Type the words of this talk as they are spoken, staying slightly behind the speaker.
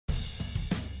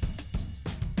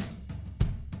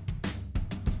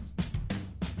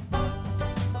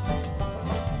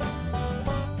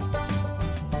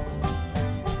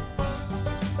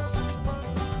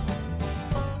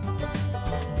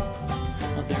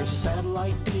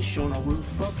satellite dish on a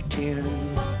roof of tin.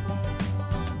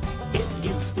 It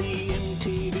gets the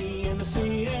MTV and the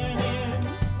CNN.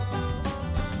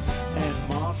 And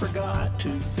Ma forgot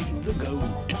to feed the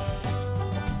goat,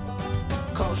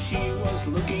 'cause she was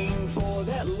looking for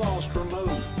that lost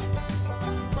remote.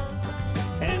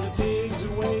 And the pigs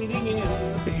are waiting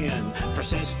in the pen for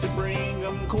Sis to bring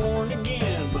them corn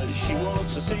again. But she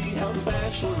wants to see how The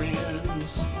Bachelor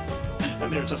ends.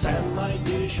 And there's a satellite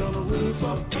dish on a roof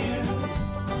of tin.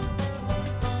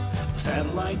 A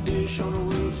satellite dish on a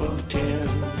roof of tin.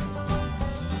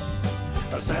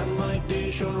 A satellite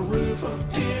dish on a roof of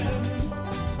tin.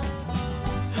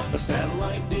 A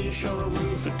satellite dish on a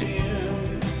roof of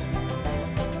tin.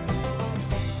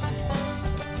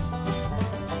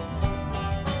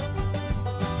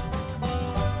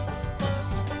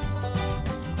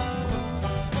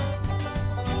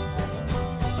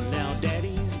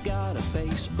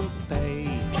 Facebook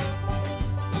page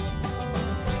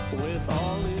with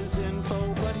all his info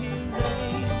but his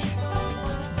age.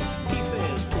 He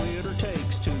says Twitter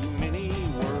takes too many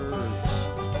words.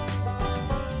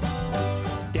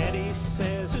 Daddy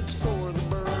says it's for the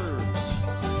birds.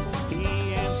 He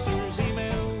answers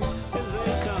emails as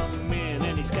they come in,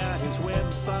 and he's got his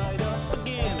website up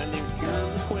again. And if your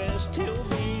request, he'll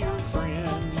be your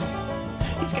friend.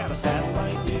 He's got a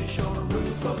satellite dish on a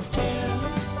roof of tin.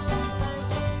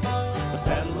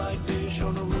 Satellite dish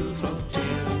on a roof of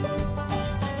tin.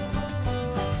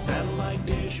 Satellite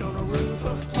dish on a roof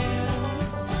of tin.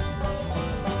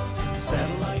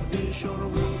 Satellite dish on a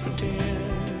roof of tin.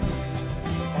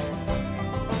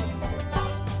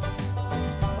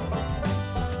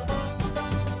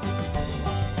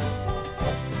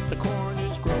 The corn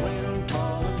is growing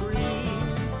tall and green,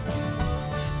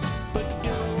 but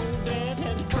dear old Dad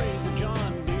had to trade the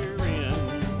John Deere in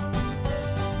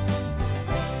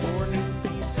for a new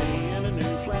and a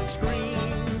new flat screen,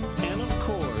 and of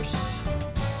course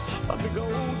a big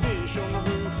old dish on the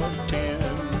roof of tin.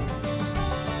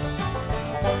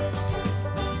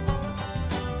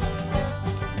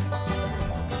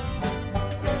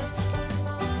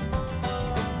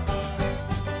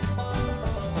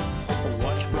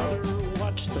 Watch brother,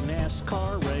 watch the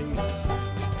NASCAR race,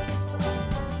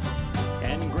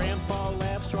 and Grandpa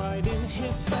laughs right in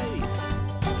his face.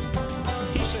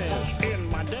 He says, in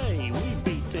my day we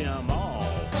beat them all.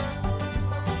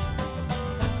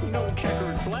 No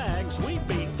checkered flags, we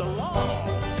beat the law.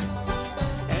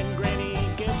 And Granny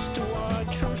gets to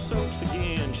watch her soaps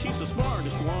again. She's the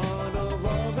smartest one of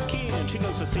all the kin. She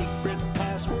knows the secret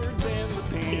passwords and the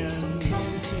pin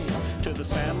to the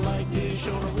satellite dish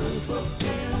on a roof of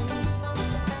tin.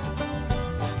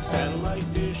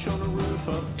 Satellite dish on a roof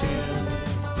of tin.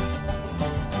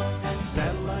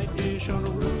 Satellite dish on a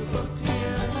roof of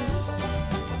tin.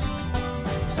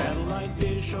 Satellite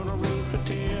dish on a roof of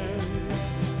tin.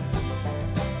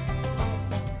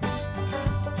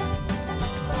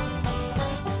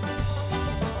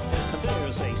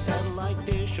 There's a satellite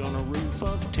dish on a roof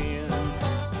of tin.